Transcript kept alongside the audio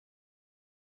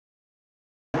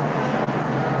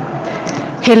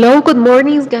Hello, good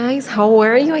morning, guys. How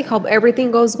are you? I hope everything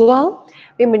goes well.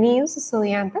 Bienvenidos,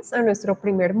 estudiantes, a nuestro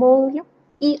primer módulo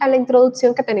y a la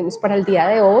introducción que tenemos para el día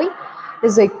de hoy.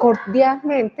 Les doy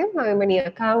cordialmente la bienvenida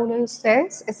a cada uno de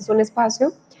ustedes. Este es un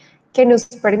espacio que nos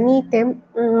permite,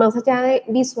 más allá de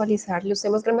visualizar los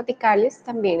temas gramaticales,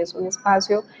 también es un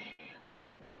espacio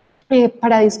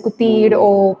para discutir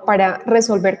o para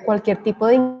resolver cualquier tipo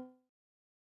de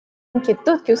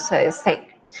inquietud que ustedes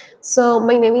tengan. So,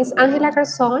 my name is Angela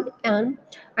Garzón, and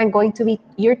I'm going to be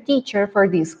your teacher for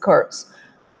this course.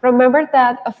 Remember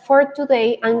that for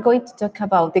today, I'm going to talk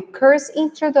about the course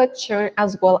introduction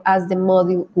as well as the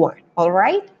module 1, all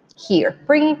right? Here,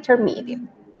 pre-intermediate.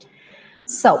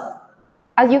 So,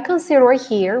 as you can see right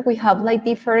here, we have like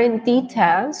different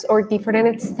details or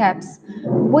different steps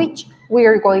which we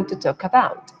are going to talk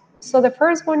about. So the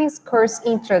first one is course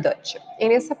introduction.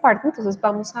 En esta parte, entonces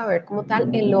vamos a ver como tal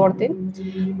el orden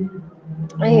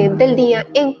del día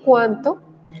en cuanto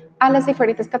a las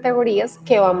diferentes categorías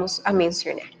que vamos a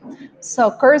mencionar. So,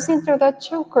 course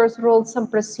introduction, course rules and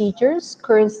procedures,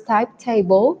 course type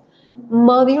table,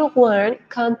 module 1,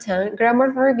 content,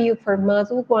 grammar review for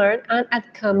module 1, and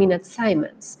upcoming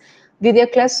assignments, video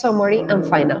class summary, and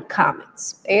final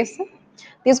comments.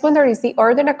 This one there is the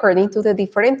order according to the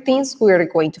different things we are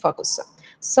going to focus on.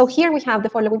 So here we have the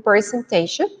following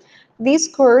presentation. This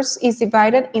course is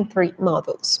divided in 3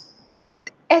 modules.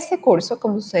 Este curso,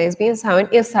 como ustedes bien saben,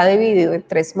 está dividido en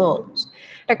 3 módulos.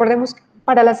 Recordemos que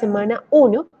para la semana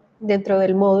 1, dentro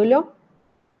del módulo,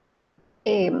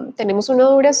 tenemos una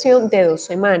duración de 2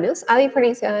 semanas, a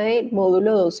diferencia del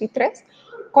módulo 2 y 3,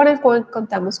 con el cual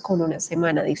contamos con una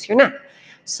semana adicional.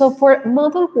 So for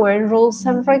Module 1, Rules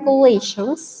and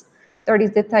Regulations, that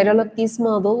is the title of this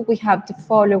module, we have the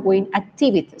following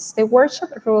activities: the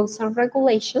workshop, Rules and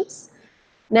Regulations,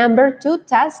 number 2,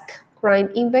 task,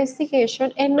 crime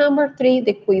investigation, and number 3,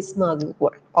 the quiz module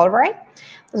 1, all right?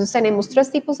 Entonces tenemos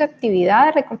 3 tipos de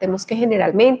actividades. Recordemos que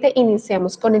generalmente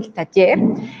iniciamos con el taller.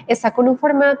 Está con un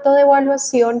formato de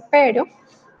evaluación, pero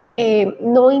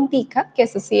no indica que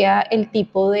ese sea el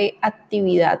tipo de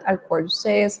actividad al cual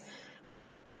ustedes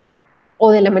o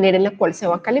de la manera en la cual se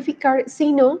va a calificar,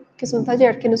 sino que es un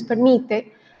taller que nos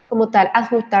permite como tal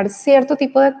adjuntar cierto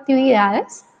tipo de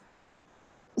actividades.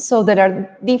 So there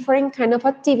are different kind of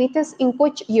activities in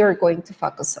which you're going to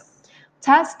focus on.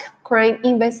 Task, crime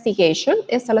investigation,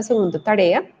 esta es la segunda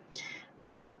tarea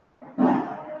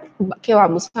que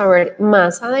vamos a ver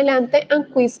más adelante,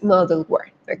 and quiz module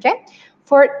 1, okay?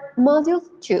 For module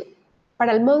 2,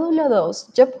 para el módulo 2,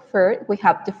 job fair, we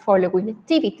have the following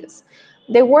activities: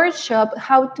 the workshop,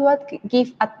 how to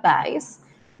give advice,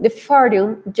 the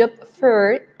forum, job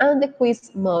fair, and the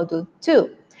quiz module 2.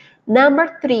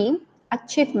 Number 3,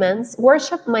 achievements,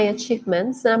 workshop my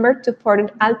achievements. Number 2, foreign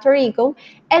alter ego.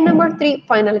 And number 3,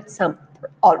 final exam.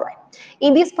 All right.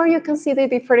 In this part, you can see the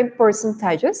different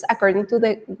percentages according to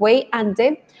the weight and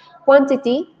the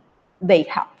quantity they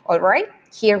have. All right.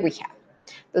 Here we have.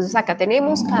 Entonces, acá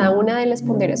tenemos cada una de las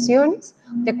ponderaciones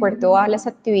de acuerdo a las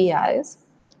actividades.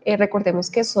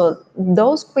 Recordemos que son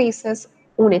 2 quizzes,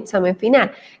 un examen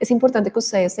final. Es importante que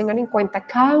ustedes tengan en cuenta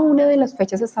cada una de las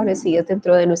fechas establecidas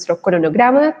dentro de nuestro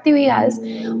cronograma de actividades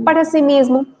para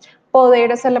asimismo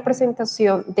poder hacer la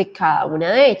presentación de cada una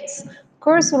de ellas.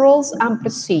 Course rules and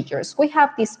procedures. We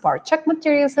have this part: check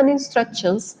materials and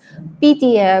instructions,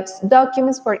 PDFs,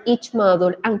 documents for each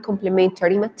module, and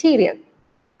complementary material.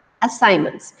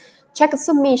 Assignments. Check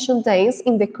submission days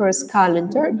in the course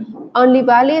calendar. Only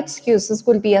valid excuses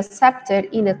will be accepted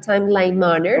in a timeline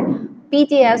manner.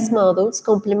 PDS modules,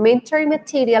 complementary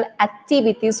material,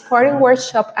 activities, foreign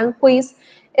workshop, and quiz.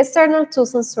 External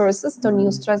tools and sources. Don't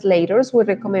use translators. We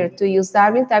recommend to use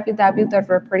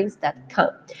www.reference.com.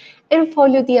 And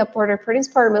follow the upper reference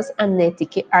formats and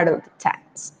etiquette at all the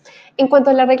times. En cuanto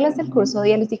a las reglas del curso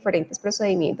y a los diferentes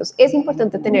procedimientos, es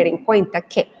importante tener en cuenta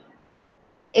que,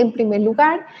 en primer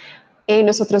lugar,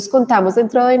 nosotros contamos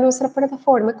dentro de nuestra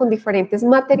plataforma con diferentes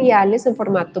materiales en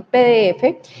formato PDF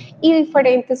y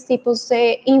diferentes tipos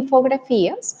de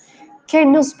infografías que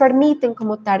nos permiten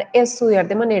como tal estudiar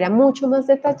de manera mucho más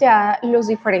detallada los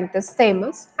diferentes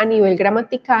temas a nivel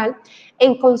gramatical,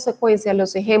 en consecuencia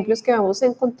los ejemplos que vamos a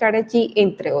encontrar allí,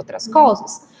 entre otras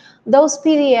cosas. Those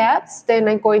PDFs, then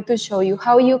I'm going to show you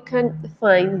how you can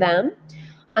find them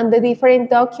and the different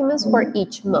documents for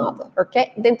each model,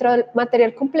 okay? Dentro del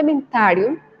material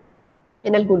complementario,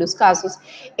 en algunos casos,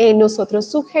 nosotros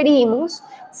sugerimos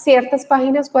ciertas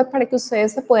páginas web para que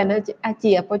ustedes se puedan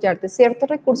allí apoyar de ciertos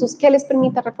recursos que les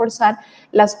permita reforzar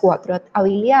las 4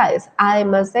 habilidades.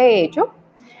 Además de ello,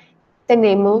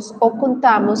 tenemos o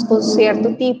contamos con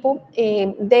cierto tipo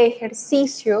de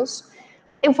ejercicios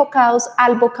enfocados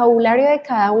al vocabulario de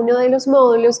cada uno de los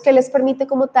módulos que les permite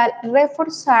como tal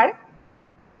reforzar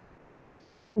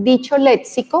dicho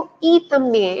léxico y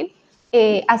también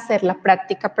hacer la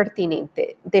práctica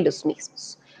pertinente de los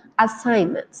mismos.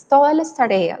 Assignments, todas las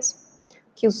tareas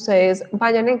que ustedes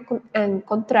vayan a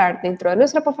encontrar dentro de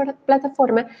nuestra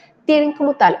plataforma tienen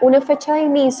como tal una fecha de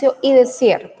inicio y de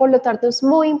cierre. Por lo tanto, es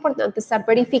muy importante estar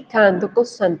verificando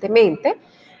constantemente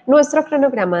nuestro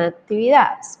cronograma de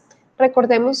actividades.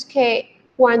 Recordemos que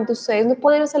cuando ustedes no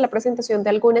pueden hacer la presentación de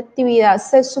alguna actividad,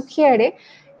 se sugiere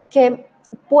que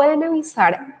pueden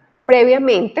avisar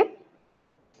previamente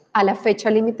a la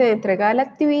fecha límite de entrega de la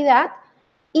actividad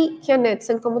y que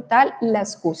anexen como tal la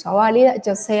excusa válida,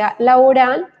 ya sea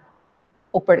laboral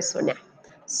o personal.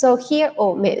 So here,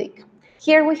 o médica.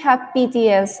 Here we have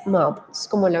PDS modules.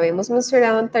 Como lo habíamos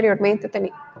mencionado anteriormente,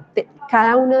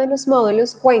 cada uno de los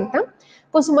módulos cuenta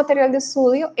con su material de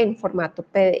estudio en formato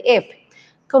PDF.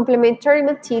 Complementary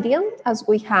material, as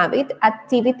we have it,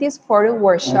 activities for a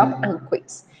workshop and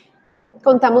quiz.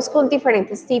 Contamos con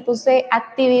diferentes tipos de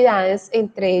actividades,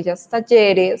 entre ellas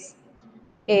talleres,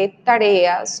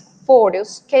 tareas,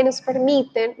 foros, que nos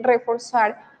permiten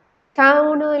reforzar cada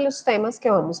uno de los temas que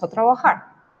vamos a trabajar.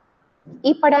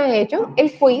 Y para ello,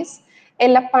 el quiz es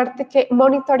la parte que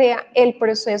monitorea el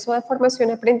proceso de formación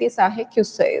y aprendizaje que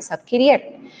ustedes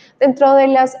adquirieron. Dentro de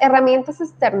las herramientas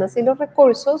externas y los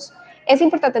recursos, es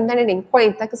importante tener en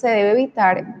cuenta que se debe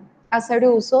evitar hacer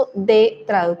uso de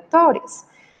traductores.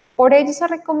 Por ello se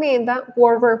recomienda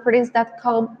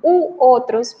wordreference.com u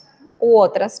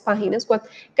otras páginas web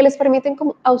que les permiten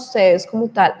a ustedes como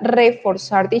tal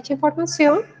reforzar dicha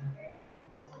información,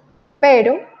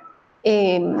 pero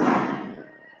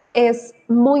es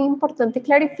muy importante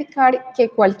clarificar que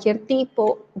cualquier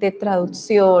tipo de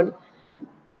traducción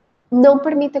no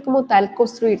permite como tal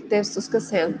construir textos que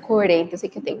sean coherentes y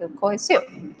que tengan cohesión.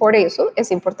 Por eso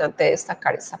es importante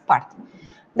destacar esa parte.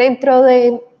 Dentro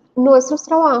de nuestros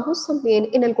trabajos también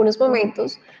en algunos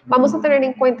momentos vamos a tener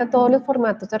en cuenta todos los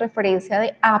formatos de referencia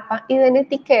de APA y de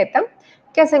etiqueta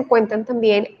que se encuentran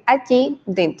también allí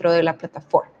dentro de la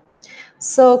plataforma.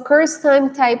 So course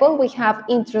timetable, we have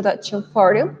introduction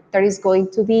forum that is going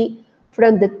to be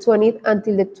from the 20th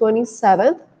until the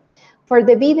 27th. For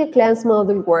the video class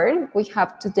module 1, we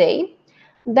have today.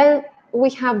 Then we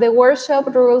have the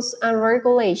workshop rules and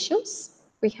regulations.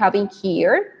 We have in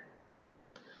here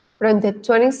from the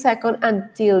 22nd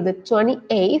until the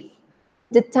 28th.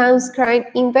 The Times Crime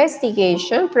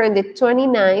investigation from the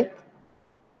 29th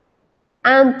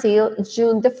until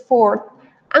June the 4th.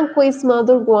 And quiz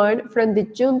module 1 from the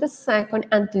June the 2nd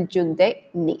until June the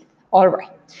 9th. All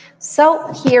right. So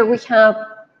here we have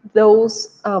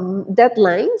those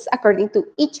deadlines according to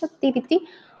each activity,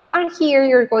 and here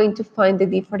you're going to find the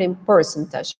different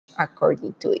percentage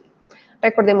according to it.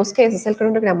 Recordemos que ese es el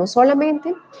cronograma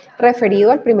solamente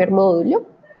referido al primer módulo.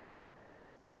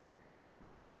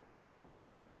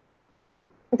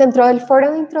 Dentro del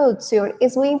foro de introducción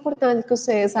es muy importante que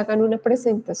ustedes hagan una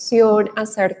presentación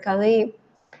acerca de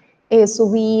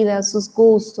su vida, sus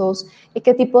gustos, y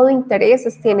qué tipo de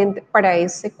intereses tienen para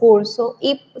ese curso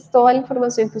y pues, toda la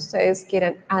información que ustedes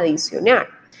quieran adicionar.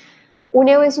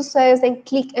 Una vez ustedes den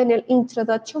clic en el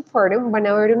Introduction Forum, van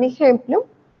a ver un ejemplo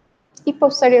y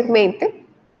posteriormente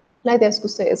la idea es que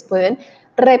ustedes puedan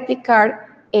replicar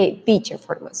dicha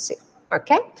información.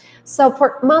 Okay, so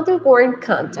for module 1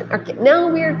 content, okay, now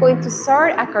we are going to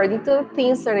start according to the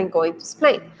things that I'm going to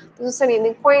explain. Entonces, teniendo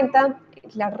en cuenta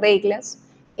las reglas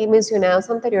mencionadas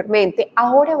anteriormente,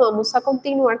 ahora vamos a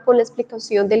continuar con la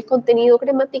explicación del contenido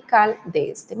gramatical de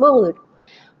este módulo.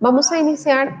 Vamos a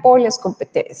iniciar por las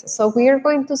competencias. So we are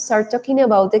going to start talking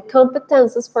about the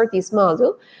competences for this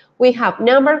module. We have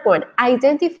number 1,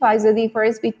 identifies the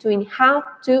difference between have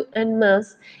to and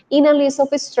must in a list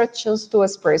of instructions to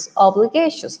express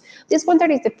obligations. This one that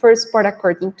is the first part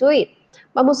according to it.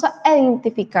 Vamos a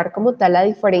identificar como tal la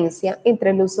diferencia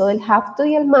entre el uso del have to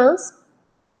y el must,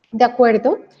 de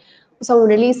acuerdo a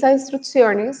una lista de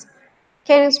instrucciones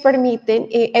que nos permiten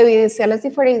evidenciar las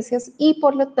diferencias y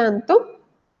por lo tanto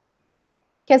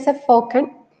que se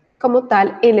enfocan como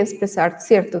tal en expresar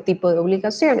cierto tipo de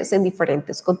obligaciones en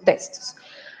diferentes contextos.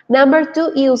 Number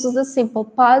 2 uses the simple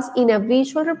past in a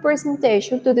visual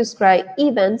representation to describe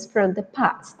events from the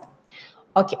past.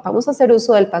 Ok, vamos a hacer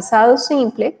uso del pasado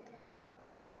simple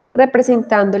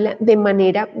representándola de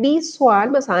manera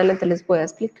visual. Más adelante les voy a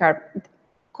explicar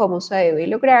cómo se debe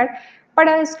lograr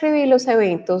para describir los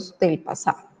eventos del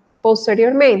pasado.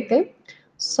 Posteriormente,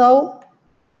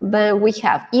 then we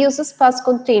have uses past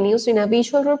continuous in a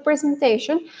visual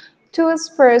representation to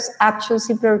express actions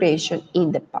in progression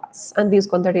in the past. And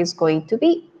this one that is going to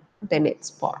be the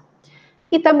next part.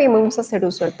 Y también vamos a hacer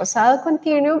uso del pasado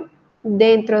continuo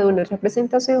dentro de una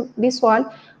representación visual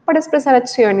para expresar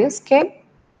acciones que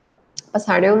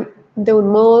pasaron de un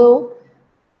modo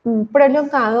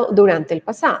prolongado durante el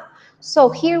pasado. So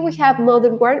here we have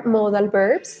modal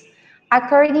verbs.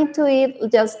 According to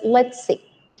it, just let's see.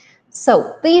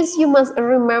 So this you must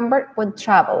remember when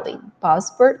traveling,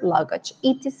 passport, luggage,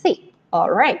 etc. All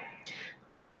right.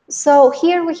 So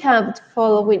here we have the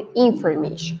following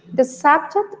information. The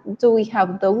subject, do we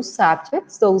have those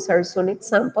subjects? Those are some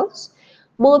examples.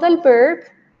 Modal verb,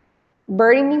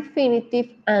 verb in infinitive,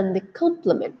 and the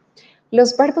complement.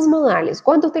 Los verbos modales,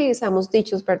 ¿cuándo utilizamos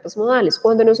dichos verbos modales?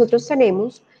 Cuando nosotros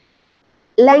tenemos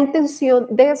la intención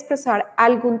de expresar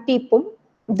algún tipo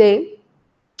de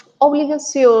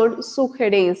obligación,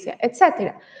 sugerencia,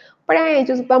 etc. Para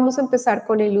ellos vamos a empezar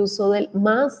con el uso del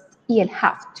must y el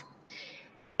have to.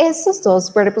 Estos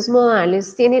dos verbos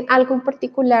modales tienen algo en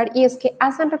particular y es que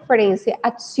hacen referencia a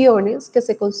acciones que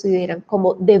se consideran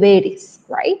como deberes,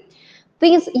 right?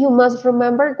 Things you must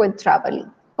remember when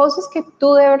traveling. Cosas que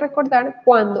tú debes recordar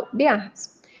cuando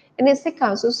viajas. En este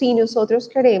caso, si nosotros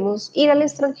queremos ir al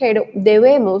extranjero,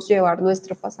 debemos llevar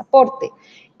nuestro pasaporte.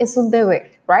 Es un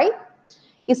deber, right?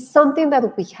 It's something that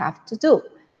we have to do.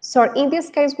 So in this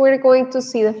case, we're going to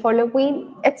see the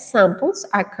following examples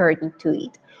according to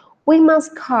it. We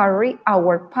must carry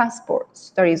our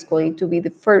passports. That is going to be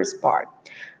the first part.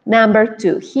 Number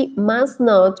 2, he must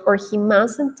not or he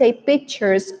mustn't take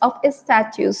pictures of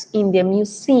statues in the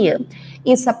museum.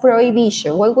 It's a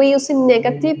prohibition. When we use in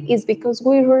negative is because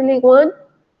we really want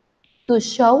to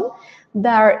show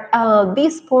that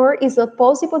this sport is not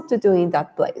possible to do in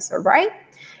that place, all right?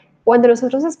 Cuando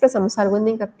nosotros expresamos algo en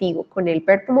negativo con el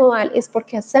verbo modal es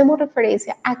porque hacemos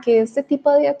referencia a que este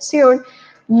tipo de acción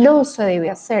no se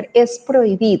debe hacer, es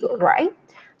prohibido, right?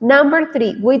 Number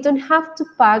 3, we don't have to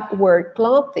pack work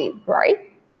clothing, right?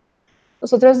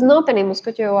 Nosotros no tenemos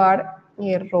que llevar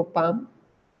ropa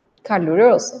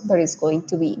calurosa. That is going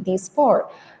to be this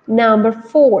part. Number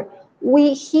 4,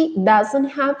 he doesn't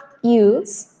have to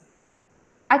use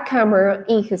a camera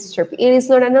in his trip. It is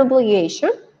not an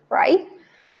obligation, right?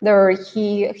 There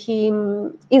he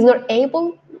is not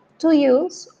able to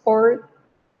use or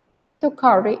to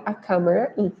carry a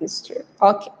camera in his trip.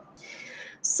 Okay.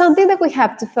 Something that we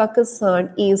have to focus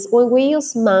on is when we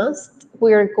use must,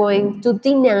 we are going to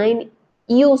deny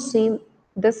using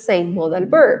the same modal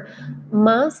verb.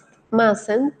 Must,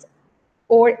 mustn't,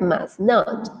 or must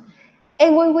not.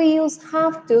 And when we use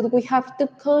have to, we have to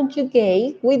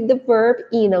conjugate with the verb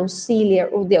in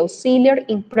auxiliary or the auxiliary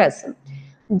in present.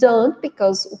 Don't,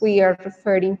 because we are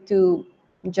referring to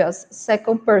just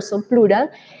second person plural,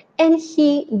 and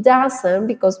he doesn't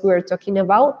because we're talking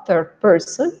about third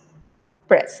person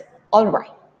present. All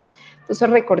right. Entonces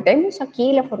recordemos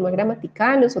aquí la forma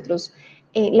gramatical, nosotros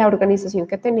la organización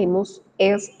que tenemos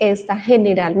es esta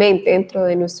generalmente dentro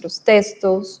de nuestros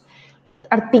textos,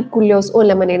 artículos o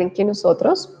la manera en que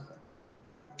nosotros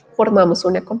formamos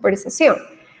una conversación.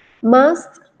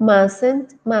 Must,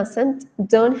 mustn't,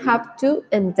 don't have to,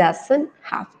 and doesn't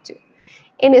have to.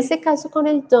 En este caso con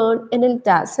el don't and el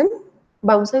doesn't,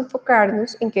 vamos a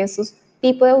enfocarnos en que esos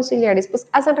tipos de auxiliares pues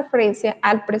hacen referencia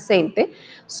al presente,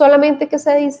 solamente que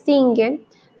se distinguen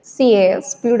si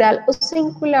es plural o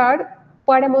singular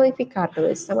para modificarlo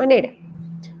de esta manera.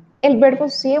 El verbo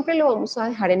siempre lo vamos a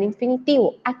dejar en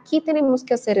infinitivo. Aquí tenemos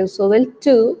que hacer uso del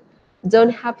to,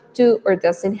 don't have to or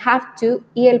doesn't have to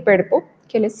y el verbo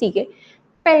que le sigue,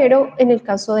 pero en el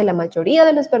caso de la mayoría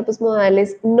de los verbos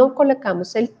modales no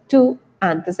colocamos el to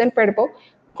antes del verbo,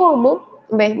 como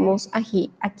vemos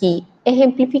aquí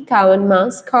ejemplificado en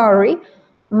must carry,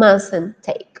 mustn't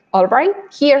take. All right,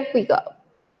 here we go.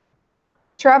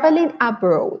 Traveling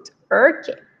abroad.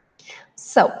 Okay.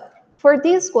 So, for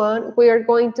this one, we are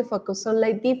going to focus on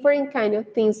like different kind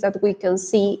of things that we can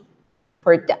see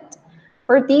for that.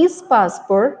 For this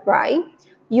passport, right,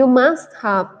 you must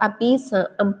have a visa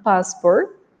and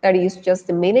passport. That is just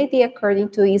the main idea according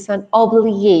to is an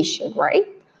obligation, right?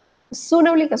 Es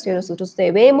una obligación, nosotros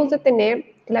debemos de tener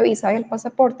la visa y el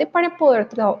pasaporte para poder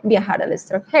viajar al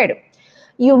extranjero.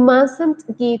 You mustn't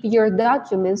give your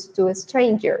documents to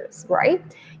strangers, right?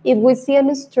 If we see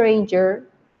a stranger,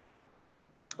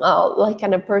 like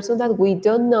a person that we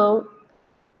don't know,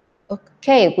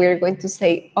 okay, we're going to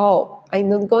say, oh, I'm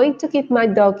not going to give my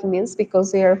documents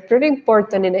because they are pretty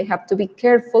important and I have to be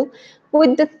careful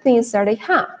with the things that I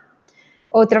have.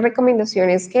 Otra recomendación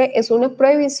es que es una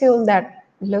prohibición dar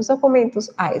los documentos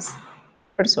a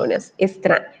personas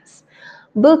extrañas.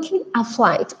 Booking a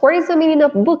flight. What is the meaning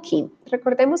of booking?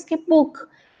 Recordemos que book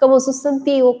Como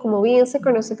sustantivo, como bien se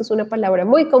conoce que es una palabra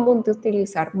muy común de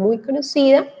utilizar, muy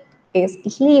conocida, es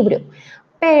libro.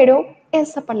 Pero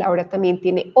esa palabra también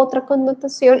tiene otra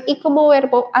connotación y como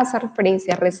verbo hace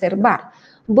referencia a reservar.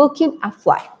 Booking a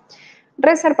flight.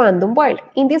 Reservando un vuelo.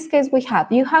 In this case we have,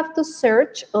 you have to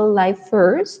search online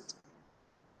first.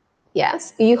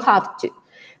 Yes, you have to.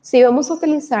 Si vamos a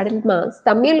utilizar el must,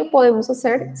 también lo podemos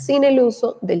hacer sin el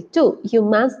uso del to. You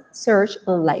must search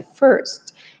online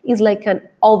first. It's like an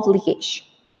obligation.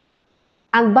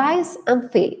 Advice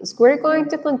and feelings. We're going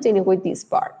to continue with this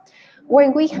part.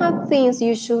 When we have things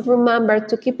you should remember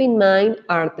to keep in mind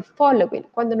are the following.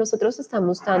 Cuando nosotros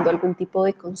estamos dando algún tipo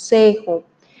de consejo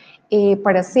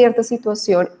para cierta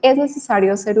situación, es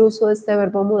necesario hacer uso de este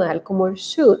verbo modal como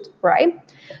should, right?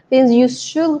 Things you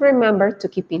should remember to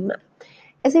keep in mind.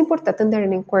 Es importante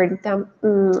tener en cuenta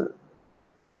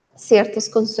ciertos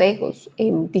consejos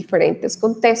en diferentes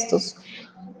contextos,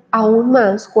 aún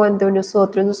más cuando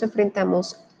nosotros nos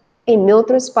enfrentamos en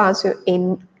otro espacio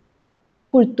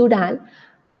cultural,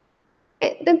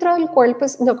 dentro del cual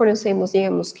pues no conocemos,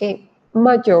 digamos que,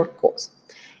 mayor cosa.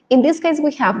 In this case,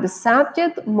 we have the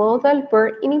subject, modal,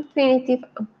 verb in infinitive,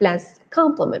 plus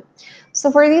complement.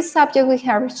 So for this subject, we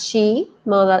have she,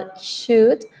 modal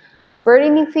should, verb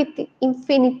in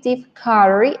infinitive,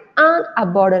 carry, and a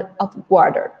bottle of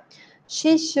water.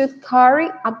 She should carry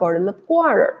a bottle of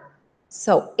water.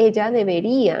 So, ella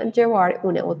debería llevar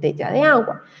una botella de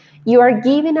agua. You are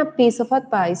giving a piece of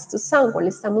advice to someone.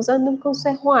 Le estamos dando un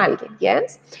consejo a alguien,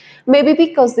 yes? Maybe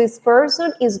because this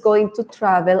person is going to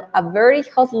travel a very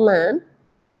hot land,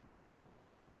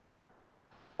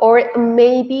 or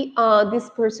maybe this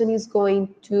person is going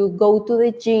to go to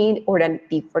the gym or a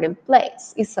different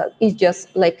place. It's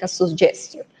just like a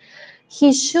suggestion.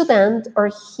 He shouldn't or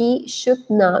he should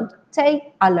not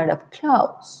take a lot of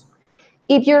clothes.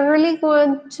 If you really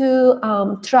want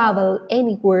to travel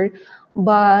anywhere,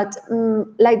 but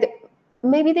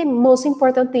maybe the most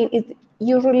important thing is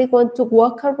you really want to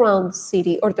walk around the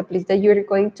city or the place that you're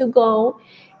going to go,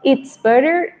 it's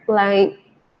better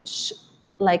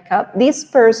this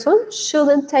person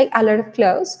shouldn't take a lot of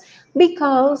clothes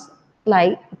because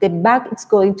the bag is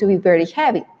going to be very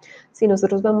heavy. Si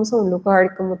nosotros vamos a un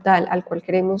lugar como tal al cual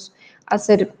queremos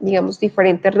hacer, digamos,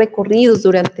 diferentes recorridos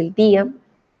durante el día,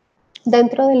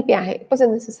 dentro del viaje, pues es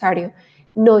necesario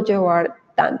no llevar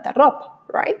tanta ropa,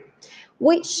 right?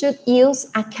 We should use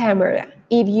a camera.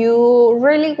 If you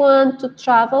really want to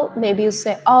travel, maybe you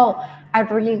say, oh, I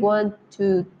really want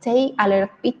to take a lot of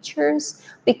pictures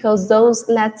because those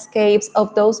landscapes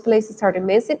of those places are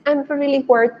amazing and really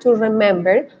worth to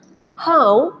remember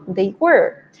how they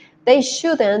were. They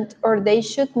shouldn't or they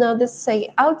should not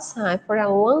stay outside for a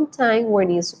long time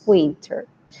when it's winter.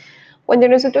 Cuando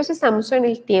nosotros estamos en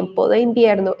el tiempo de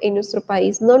invierno en nuestro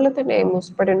país no lo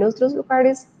tenemos, pero en otros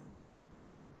lugares,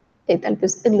 tal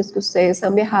vez en los que ustedes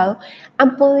han viajado,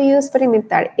 han podido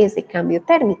experimentar ese cambio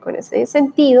térmico. En ese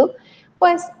sentido,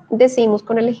 pues decimos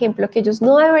con el ejemplo que ellos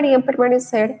no deberían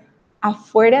permanecer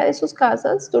afuera de sus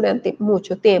casas durante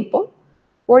mucho tiempo.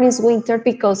 When it's winter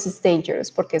because it's dangerous,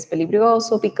 porque es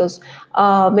peligroso, because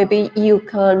maybe you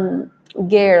can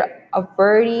get a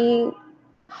very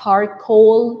hard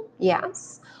cold,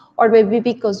 yes, or maybe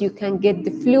because you can get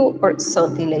the flu or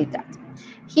something like that.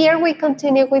 Here we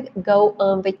continue with go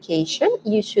on vacation.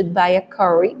 You should buy a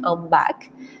curry on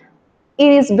back.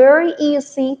 It is very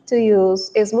easy to use.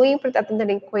 Es muy importante tener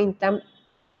en cuenta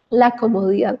la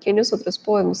comodidad que nosotros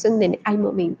podemos tener al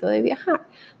momento de viajar.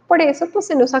 Por eso, pues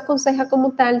se nos aconseja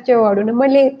como tal llevar una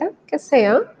maleta que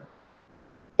sea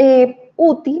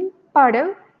útil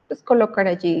para pues, colocar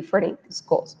allí diferentes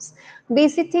cosas.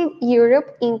 Visiting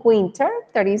Europe in winter,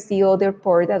 that is the other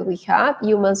part that we have.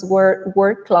 You must wear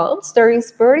work clothes. That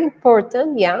is very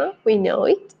important, yeah, we know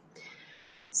it.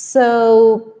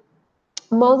 So,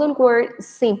 modal word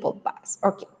simple past.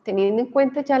 Ok, teniendo en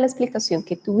cuenta ya la explicación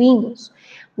que tuvimos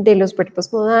de los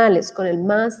verbos modales con el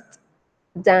must,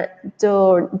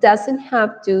 doesn't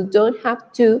have to, don't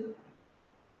have to,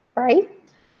 right?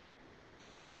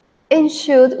 And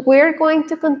should, we're going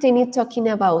to continue talking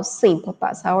about simple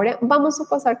past. Ahora vamos a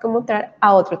pasar como tal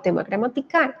a otro tema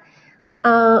gramatical.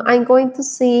 I'm going to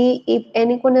see if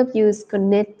any one of you is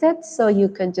connected, so you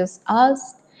can just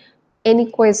ask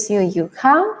any question you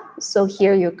have. So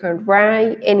here you can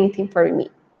write anything for me.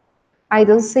 I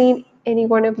don't see any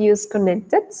one of you is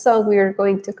connected, so we are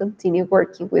going to continue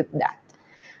working with that.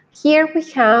 Here we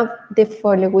have the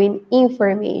following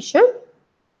information.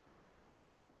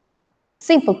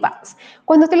 Simple past.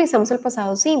 Cuando utilizamos el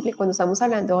pasado simple, cuando estamos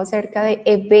hablando acerca de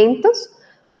eventos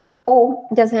o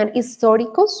ya sean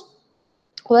históricos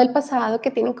o del pasado que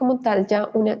tienen como tal ya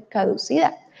una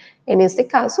caducidad. En este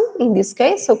caso, in this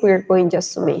case, so we're going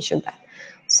just to mention that.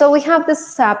 So we have the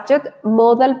subject,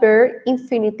 modal verb,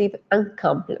 infinitive, and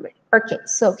complement. Okay,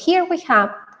 so here we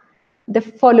have the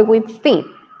following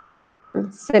theme.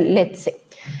 So let's see.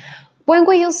 When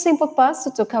we use simple past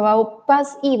to talk about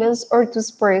past events or to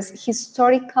express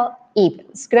historical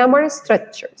events, grammar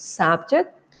structure,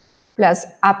 subject plus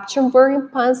action verb in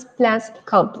past plus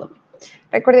complement.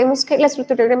 Recordemos que la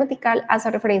estructura gramatical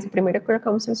hace referencia, primero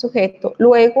colocamos el sujeto,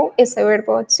 luego ese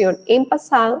verbo de acción en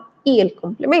pasado y el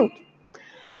complemento.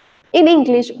 In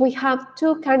English, we have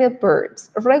two kinds of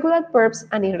verbs, regular verbs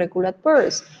and irregular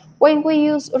verbs. When we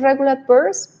use regular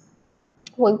verbs,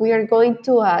 when we are going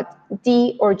to add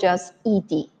D or just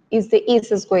ED, is the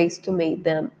easiest ways to make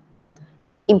them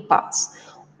in past.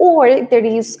 Or there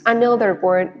is another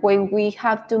word when we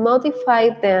have to modify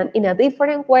them in a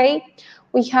different way.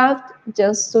 We have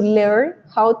just to learn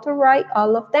how to write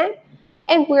all of them,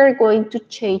 and we're going to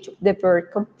change the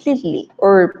verb completely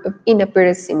or in a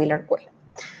very similar way.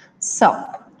 So,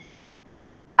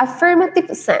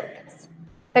 affirmative sentence.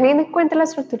 Teniendo en cuenta la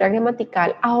estructura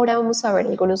gramatical, ahora vamos a ver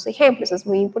algunos ejemplos. Es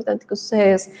muy importante que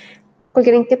ustedes,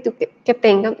 cualquier inquietud que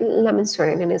tengan, la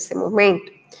mencionen en este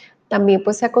momento. También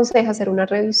pues se aconseja hacer una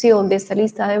revisión de esta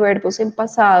lista de verbos en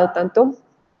pasado, tanto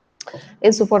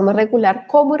en su forma regular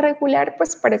como irregular,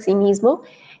 pues para sí mismo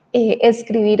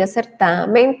escribir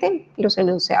acertadamente los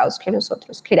enunciados que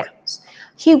nosotros queramos.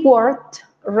 He worked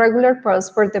regular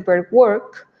past for the verb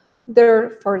work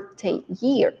there for 10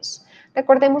 years.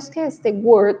 Recordemos que este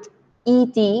word,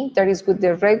 ed, that is with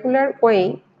the regular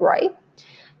way, right?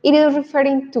 It is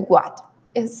referring to what?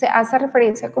 Se hace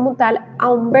referencia como tal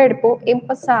a un verbo en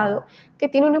pasado que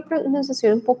tiene una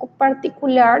pronunciación un poco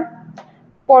particular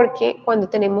porque cuando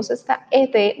tenemos esta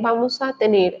ed vamos a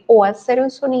tener o hacer un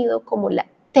sonido como la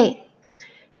T.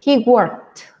 He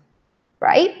worked,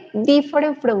 right?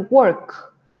 Different from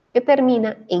work, que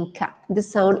termina en K. The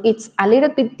sound is a little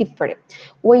bit different.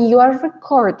 When you are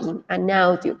recording an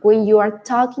audio, when you are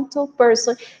talking to a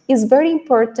person, it's very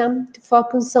important to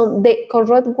focus on the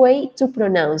correct way to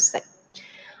pronounce it.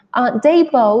 They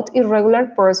bought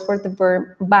irregular verbs for the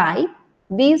verb buy.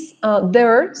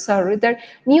 Their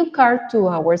new car 2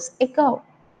 hours ago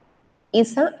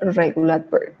is a regular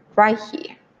verb right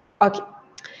here. Okay.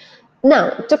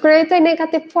 Now, to create a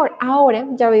negative form. Ahora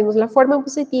ya vimos la forma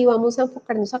positiva, vamos a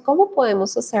enfocarnos a cómo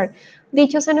podemos hacer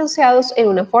dichos enunciados en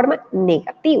una forma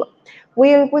negativa.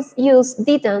 We always use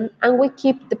didn't and we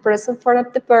keep the present form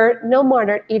of the verb no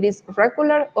matter it is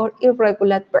regular or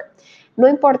irregular verb. No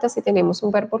importa si tenemos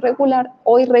un verbo regular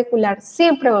o irregular,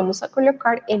 siempre vamos a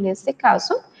colocar en este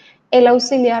caso el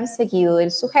auxiliar seguido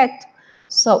del sujeto.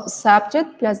 So,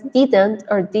 subject plus didn't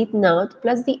or did not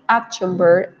plus the action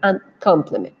verb and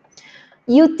complement.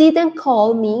 You didn't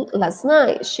call me last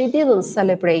night. She didn't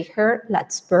celebrate her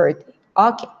last birthday.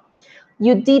 Okay.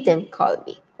 You didn't call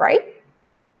me, right?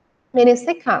 En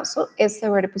este caso, este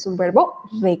verbo es un verbo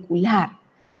regular.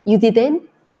 You didn't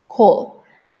call.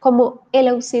 Como el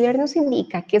auxiliar nos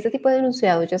indica que este tipo de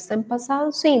enunciado ya está en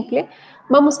pasado simple,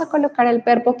 vamos a colocar el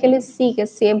verbo que le sigue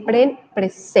siempre en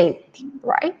presente,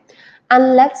 right?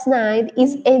 And last night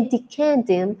is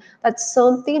indicating that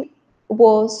something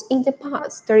was in the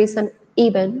past. There is an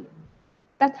event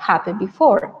that happened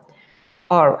before.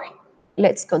 All right,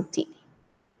 let's continue.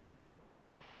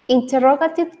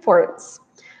 Interrogative forms.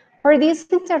 For these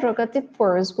interrogative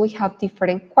forms, we have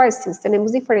different questions.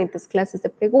 Tenemos diferentes clases de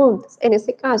preguntas. En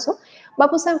este caso,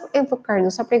 vamos a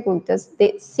enfocarnos a preguntas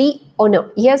de sí o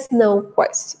no, yes, no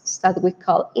questions that we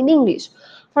call in English.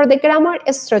 For the grammar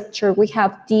structure, we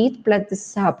have did plus the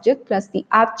subject plus the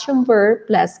action verb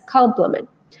plus complement.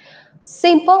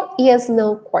 Simple yes,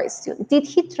 no question. Did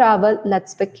he travel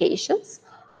last vacations?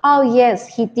 Oh, yes,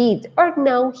 he did. Or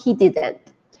no, he didn't.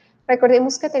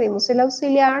 Recordemos que tenemos el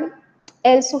auxiliar,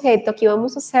 el sujeto. Aquí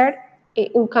vamos a hacer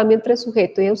un cambio entre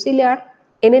sujeto y auxiliar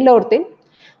en el orden.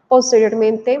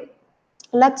 Posteriormente,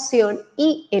 la acción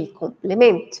y el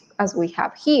complemento, as we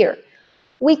have here.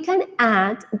 We can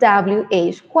add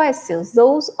WH questions.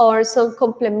 Those are some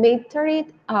complementary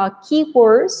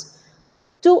keywords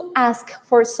to ask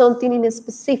for something in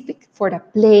specific, for a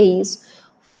place,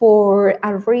 for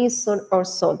a reason, or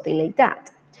something like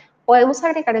that. Podemos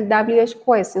agregar el WH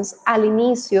questions al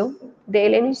inicio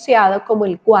del enunciado como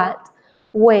el what,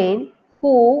 when,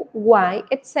 who, why,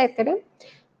 etc.,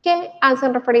 que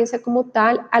hacen referencia como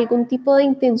tal a algún tipo de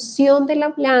intención del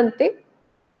hablante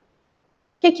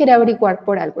que quiere averiguar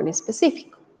por algo en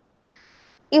específico.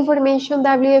 Information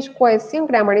WH question,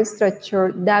 grammar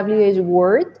structure WH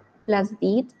word, plus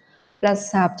did, plus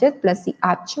subject, plus the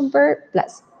action verb,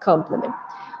 plus complement.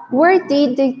 Where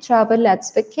did they travel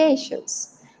last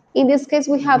vacations? In this case,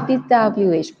 we have the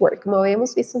WH word, como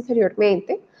habíamos visto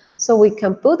anteriormente. So we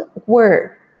can put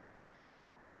where.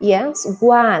 Yes,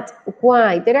 what,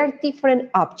 why. There are different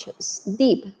options.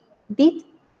 Did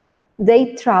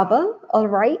they travel, all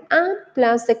right? And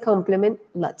plus the complement,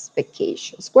 lots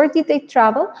vacations. Where did they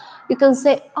travel? You can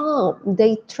say, oh,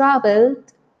 they traveled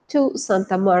to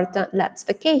Santa Marta last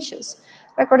vacations.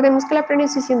 Recordemos que la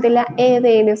pronunciación de la ED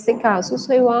en este caso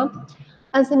se va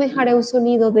a asemejar a un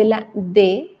sonido de la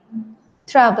D,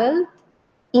 traveled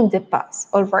in the past,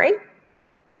 all right?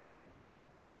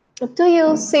 To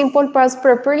use simple past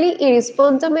properly, it is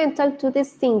fundamental to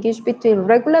distinguish between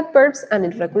regular verbs and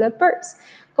irregular verbs.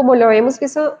 Como lo hemos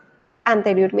visto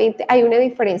anteriormente, hay una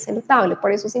diferencia notable,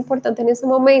 por eso es importante en este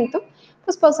momento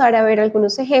pues pasar a ver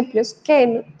algunos ejemplos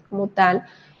que como tal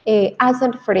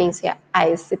hacen referencia a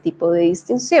este tipo de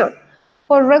distinción.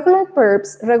 For regular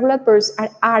verbs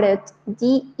are added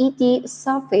the ed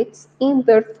suffix in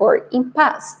verb form in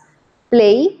past.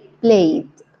 Play, played.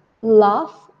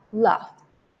 Laugh, laughed.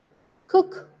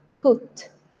 Cook, cooked.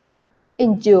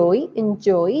 Enjoy,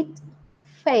 enjoyed.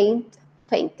 Faint,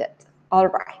 fainted. All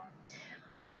right.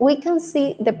 We can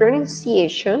see the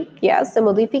pronunciation, yes, the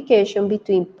modification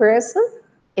between present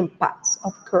and past,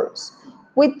 of course,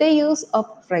 with the use of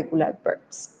regular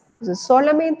verbs. Entonces,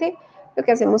 solamente lo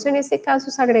que hacemos en este caso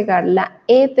es agregar la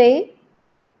ed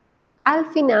al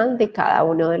final de cada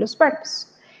uno de los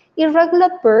verbos.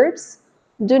 Irregular verbs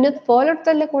do not follow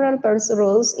the regular verbs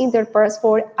rules in their past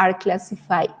form are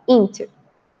classified into.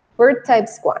 Verb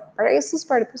types 1. Para estos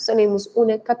verbos tenemos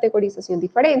una categorización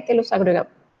diferente, los agregamos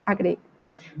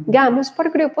por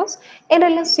grupos en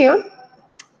relación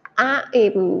a,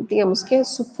 digamos que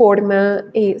su forma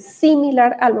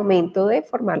similar al momento de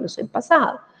formarlos en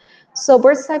pasado. So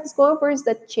verb types 1, verbs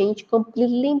that change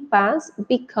completely in past,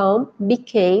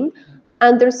 became,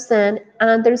 understand,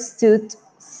 understood,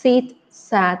 sit,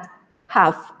 sat,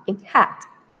 have, and had.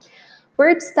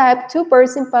 Verbs type 2,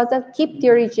 verbs in past that keep the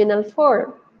original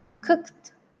form.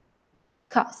 Cooked,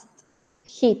 cost,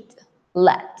 hit,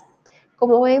 led.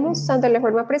 Como vemos, tanto en la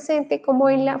forma presente como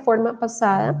en la forma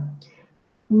pasada,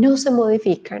 no se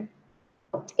modifican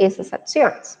esas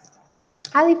acciones,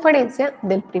 a diferencia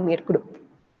del primer grupo.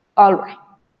 All right.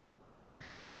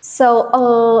 So,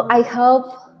 I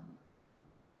hope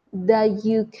that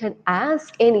you can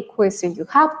ask any question you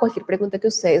have. Cualquier pregunta que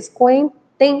ustedes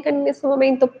tengan en este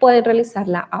momento, pueden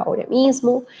realizarla ahora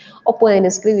mismo o pueden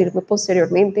escribirme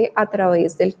posteriormente a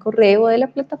través del correo de la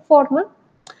plataforma.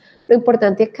 Lo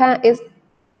importante acá es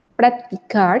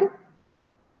practicar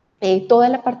toda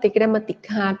la parte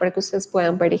gramatical para que ustedes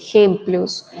puedan ver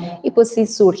ejemplos y pues si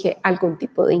surge algún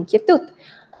tipo de inquietud.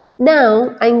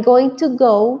 Now, I'm going to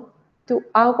go to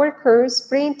our course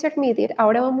pre-intermediate.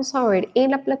 Ahora vamos a ver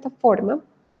en la plataforma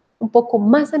un poco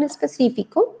más en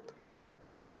específico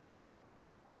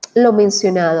lo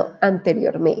mencionado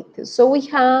anteriormente. So we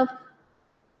have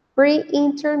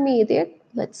pre-intermediate,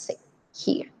 let's say,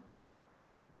 here.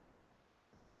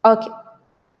 Okay.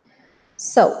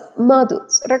 So,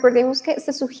 modules. Recordemos que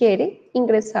se sugiere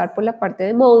ingresar por la parte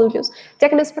de módulos, ya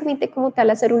que nos permite como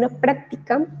tal hacer una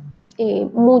práctica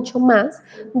mucho más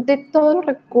de todos los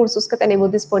recursos que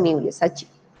tenemos disponibles allí.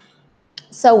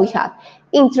 So, we have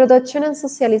Introduction and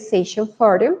Socialization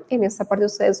Forum. En esta parte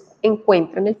ustedes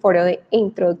encuentran el foro de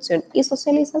introducción y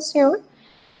socialización,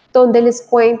 donde les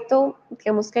cuento,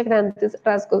 digamos que a grandes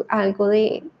rasgos, algo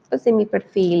de, pues, de mi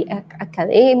perfil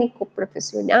académico,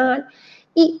 profesional.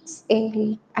 Y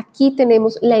aquí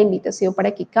tenemos la invitación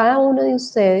para que cada uno de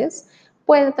ustedes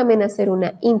pueda también hacer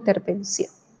una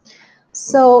intervención.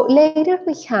 So later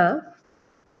we have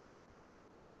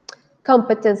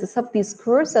competencies of this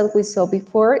course as we saw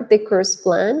before, the course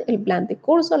plan, el plan de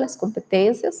curso, las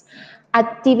competencias,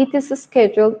 activities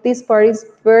schedule. This part is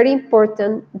very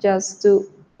important just to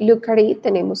look at it.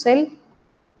 Tenemos el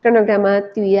cronograma de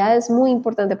actividades, muy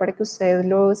importante para que ustedes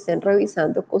lo estén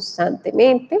revisando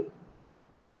constantemente.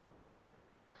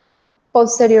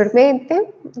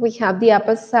 Posteriormente, we have the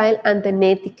APA style and the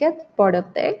etiquette, part of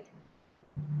that.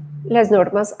 Las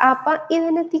normas APA y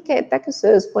de la etiqueta que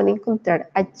ustedes pueden encontrar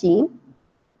allí.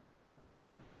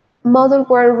 Module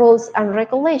 1 Rules and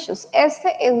Regulations.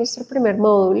 Este es nuestro primer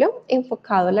módulo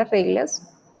enfocado a las reglas.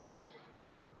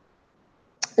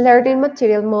 Learning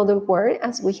Material Module 1,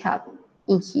 as we have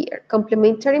in here.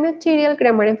 Complementary Material,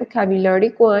 Grammar and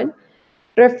Vocabulary 1,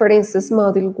 References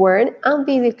Module 1, and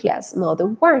Video Class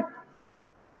Module 1.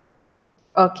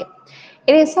 Ok.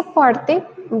 En esa parte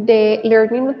de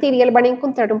Learning Material van a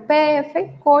encontrar un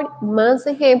PDF con más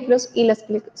ejemplos y la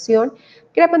explicación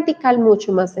gramatical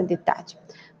mucho más en detalle.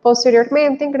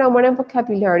 Posteriormente, en Grammar and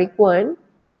Vocabulary 1,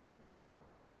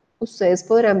 ustedes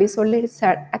podrán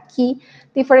visualizar aquí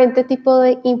diferentes tipos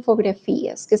de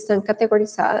infografías que están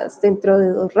categorizadas dentro de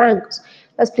dos rangos.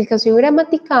 La explicación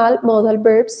gramatical, modal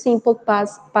verbs, simple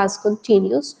past, past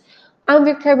continuous, and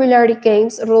vocabulary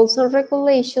games, rules and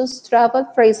regulations, travel,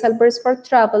 phrasal verbs for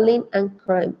traveling, and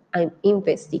crime and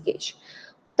investigation.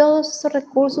 Todos estos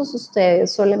recursos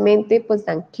ustedes solamente pues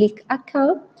dan clic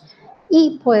acá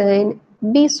y pueden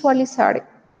visualizar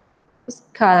pues,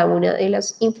 cada una de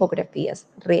las infografías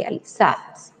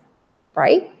realizadas,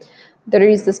 right? There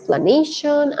is the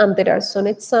explanation and there are some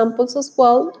examples as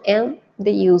well and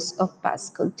the use of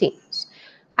past continuous.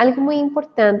 Algo muy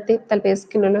importante, tal vez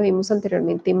que no lo vimos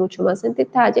anteriormente mucho más en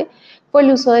detalle, fue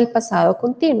el uso del pasado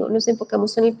continuo. Nos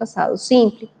enfocamos en el pasado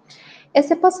simple.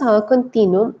 Este pasado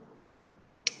continuo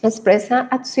expresa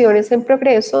acciones en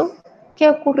progreso que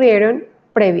ocurrieron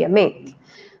previamente.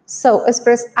 So,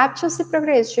 express actions in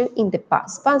progression in the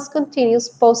past. Past continuous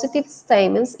positive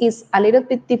statements is a little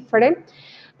bit different.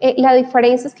 La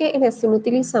diferencia es que en este no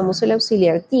utilizamos el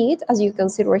auxiliar did. As you can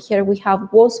see right here, we have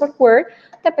was or were,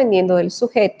 dependiendo del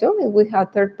sujeto. And we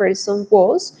have third person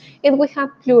was, and we have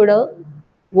plural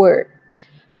were.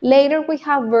 Later, we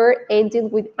have verb ending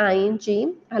with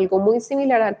ing, algo muy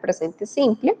similar al presente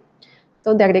simple,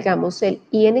 donde agregamos el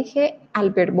ing al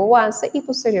verbo base y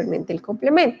posteriormente el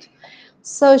complemento.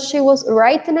 So she was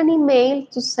writing an email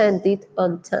to send it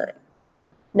on time.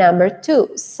 Number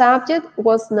 2, subject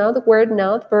was not, were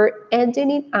not, verb ending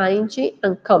in ing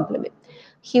and complement.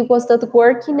 He was not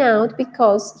working out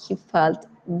because he felt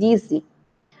dizzy.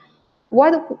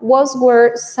 What was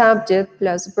were subject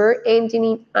plus verb ending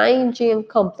in ing and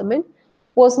complement?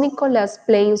 Was Nicolas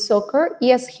playing soccer?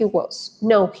 Yes, he was.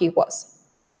 No, he was.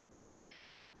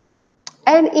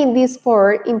 And in this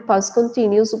part, in past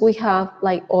continuous, we have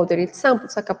like other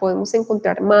examples. Acá podemos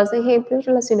encontrar más ejemplos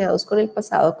relacionados con el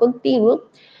pasado continuo,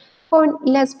 con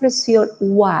la expresión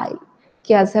while,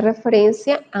 que hace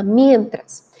referencia a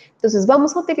mientras. Entonces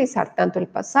vamos a utilizar tanto el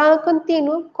pasado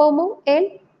continuo como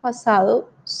el pasado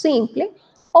simple,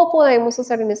 o podemos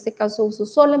hacer en este caso uso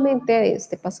solamente de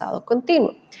este pasado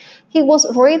continuo. He was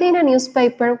reading a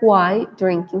newspaper while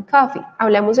drinking coffee.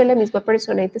 Hablamos de la misma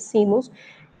persona y decimos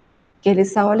que él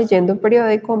estaba leyendo un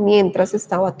periódico mientras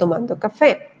estaba tomando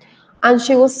café. And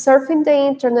she was surfing the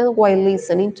internet while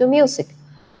listening to music.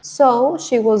 So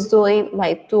she was doing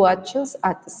like two actions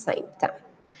at the same time.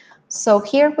 So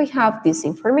here we have this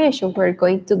information. We're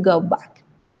going to go back.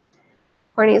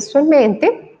 Con esto en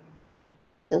mente,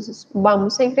 entonces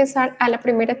vamos a ingresar a la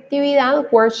primera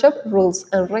actividad, Workshop Rules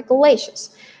and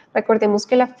Regulations. Recordemos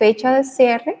que la fecha de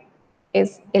cierre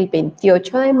es el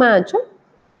 28 de mayo.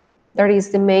 That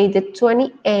is the May the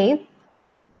 28th.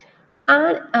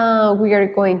 And we are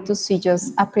going to see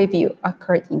just a preview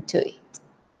according to it.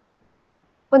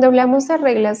 Cuando hablamos de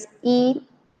reglas y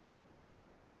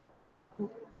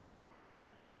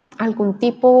algún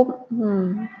tipo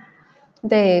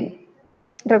de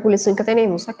regulación que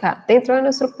tenemos acá dentro de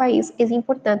nuestro país, es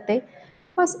importante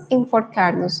pues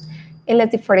enfocarnos en las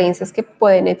diferencias que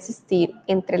pueden existir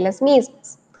entre las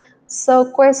mismas.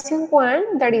 So question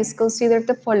 1, that is consider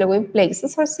the following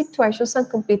places or situations and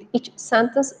complete each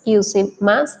sentence using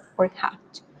must or have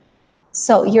to.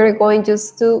 So you're going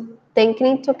just to take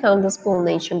into account the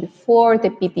explanation before, the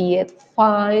PDF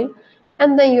file,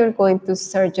 and then you're going to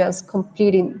start just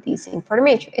completing this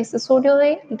information. Este es uno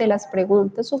de las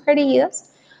preguntas sugeridas.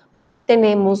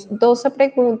 Tenemos 12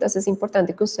 preguntas. Es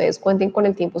importante que ustedes cuenten con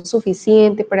el tiempo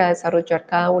suficiente para desarrollar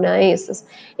cada una de estas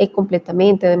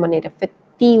completamente de manera efectiva.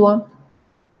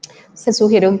 Se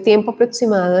sugiere un tiempo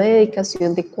aproximado de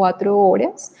dedicación de 4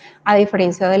 horas, a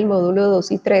diferencia del módulo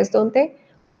 2 y 3, donde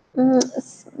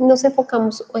nos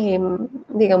enfocamos,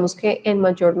 digamos que en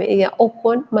mayor medida o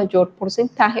con mayor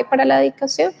porcentaje para la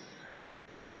dedicación.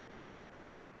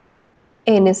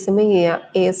 En esta medida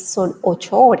son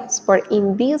 8 horas. But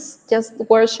in this just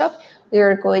workshop, we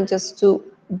are going just to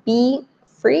be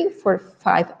free for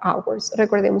 5 hours.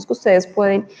 Recordemos que ustedes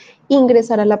pueden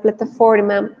ingresar a la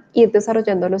plataforma, ir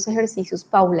desarrollando los ejercicios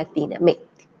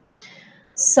paulatinamente.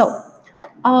 So,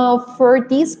 for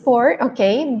this part,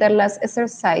 okay, the last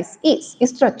exercise is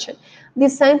instruction.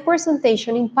 Design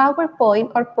presentation in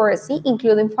PowerPoint or Prezi,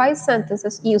 including 5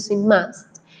 sentences using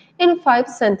must and 5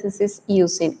 sentences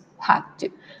using have to.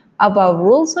 About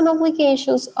rules and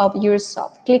obligations of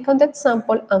yourself. Click on the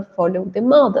example and follow the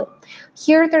model.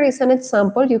 Here there is an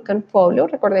example you can follow.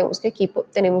 Recordemos que aquí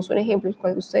tenemos un ejemplo el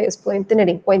cual ustedes pueden tener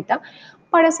en cuenta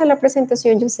para hacer la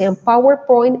presentación ya sea en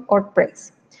PowerPoint o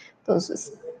Prezi.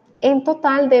 Entonces, en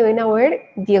total deben haber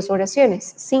 10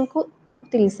 oraciones, 5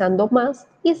 utilizando más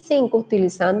y 5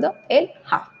 utilizando el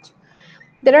have to.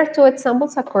 There are two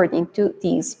examples according to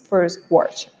this first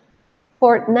workshop.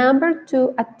 For number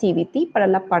 2 activity, para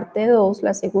la parte 2,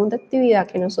 la segunda actividad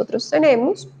que nosotros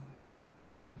tenemos,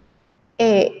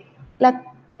 la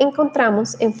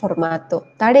encontramos en formato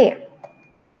tarea.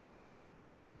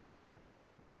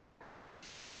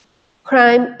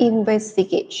 Crime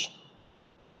investigation.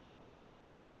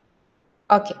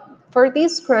 Okay, for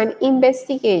this crime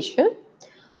investigation,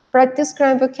 practice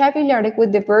crime vocabulary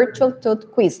with the virtual tool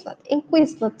Quizlet. En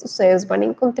Quizlet ustedes van a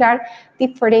encontrar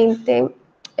diferente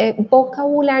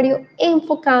vocabulario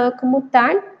enfocado como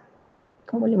tal,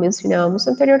 como lo mencionábamos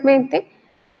anteriormente,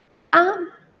 a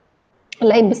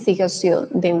la investigación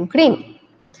de un crimen.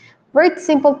 Very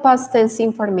simple past tense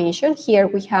information. Here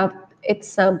we have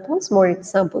examples, more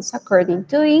examples according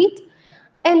to it.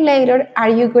 And later, are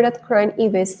you good at crime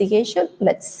investigation?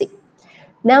 Let's see.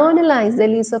 Now analyze the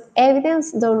list of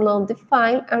evidence, download the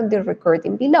file and the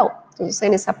recording below. Entonces,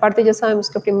 en esa parte ya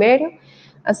sabemos que primero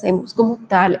hacemos como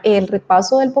tal el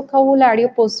repaso del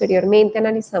vocabulario, posteriormente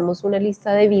analizamos una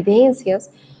lista de evidencias,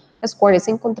 las cuales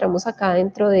encontramos acá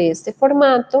dentro de este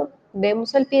formato,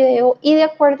 vemos el video y de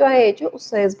acuerdo a ello,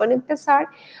 ustedes van a empezar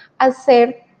a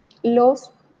hacer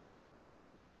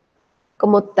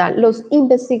como tal, los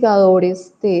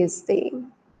investigadores de este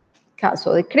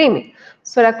caso de crimen.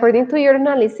 So according to your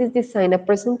analysis, design a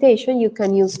presentation. You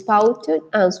can use Powtoon to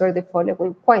answer the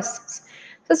following questions.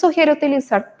 Se sugiere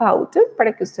utilizar Powtoon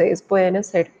para que ustedes puedan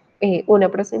hacer una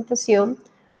presentación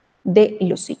de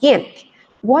lo siguiente.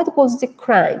 What was the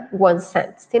crime? One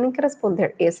sentence. Tienen que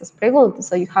responder esas preguntas,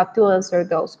 so you have to answer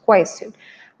those questions.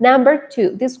 Number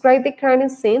 2, describe the crime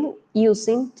scene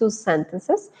using 2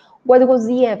 sentences. What was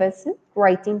the evidence?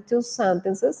 Writing 2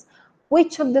 sentences.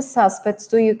 Which of the suspects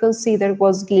do you consider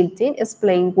was guilty?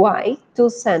 Explain why, 2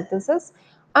 sentences.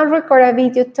 And record a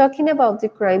video talking about the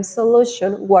crime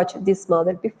solution. Watch this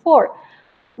model before.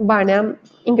 Van a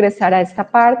ingresar a esta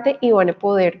parte y van a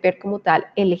poder ver como tal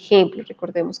el ejemplo.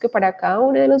 Recordemos que para cada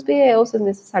uno de los videos es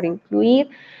necesario incluir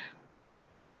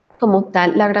como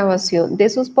tal la grabación de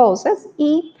sus voces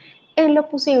y en lo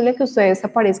posible que ustedes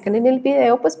aparezcan en el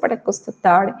video pues para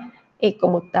constatar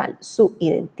como tal su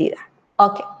identidad.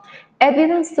 Okay.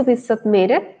 Evidence to be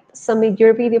submitted. Submit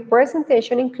your video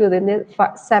presentation including the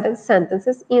 7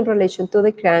 sentences in relation to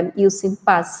the crime using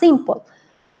past simple.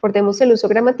 Recordemos el uso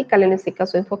gramatical en este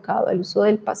caso enfocado al uso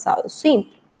del pasado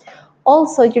simple.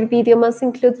 Also, your video must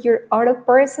include your oral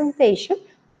presentation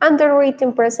and the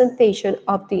written presentation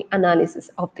of the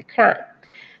analysis of the crime.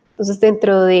 Entonces,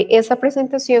 dentro de esa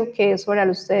presentación que es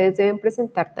oral, ustedes deben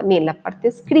presentar también la parte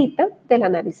escrita del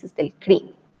análisis del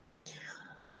crimen.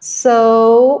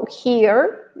 So,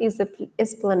 here is the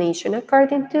explanation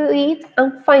according to it.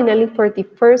 And finally, for the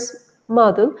first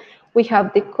module, we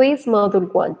have the quiz module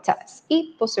 1 task.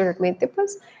 Y posteriormente,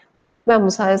 pues,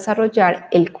 vamos a desarrollar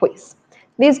el quiz.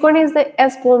 This one is the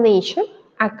explanation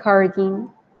according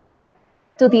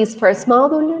to this first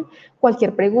module.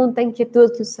 Cualquier pregunta,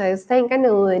 inquietud que ustedes tengan, no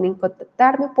duden en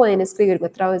contactarme, pueden escribirme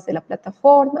a través de la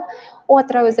plataforma o a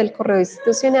través del correo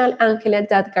institucional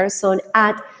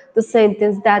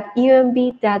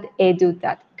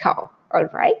angela.garzon@thesentence.umb.edu.co. All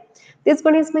right. This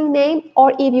one is my name,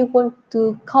 or if you want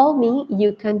to call me,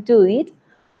 you can do it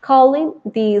calling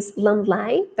this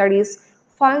landline, that is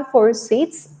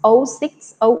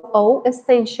 546-0600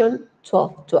 extension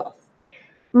 1212.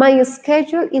 My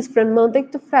schedule is from Monday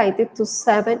to Friday to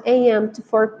 7 a.m. to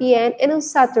 4 p.m. and on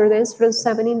Saturdays from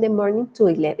 7 in the morning to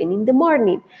 11 in the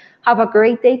morning. Have a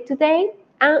great day today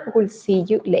and we'll see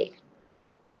you later.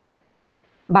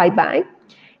 Bye bye.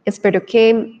 Espero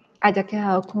que haya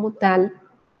quedado como tal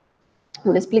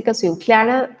una explicación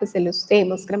clara pues, de los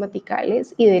temas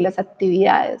gramaticales y de las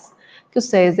actividades que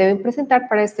ustedes deben presentar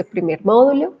para este primer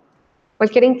módulo.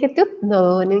 Cualquier inquietud, no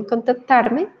duden en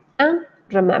contactarme. And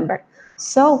remember,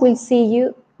 so we'll see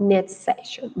you next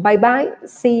session. Bye bye.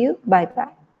 See you. Bye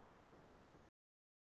bye.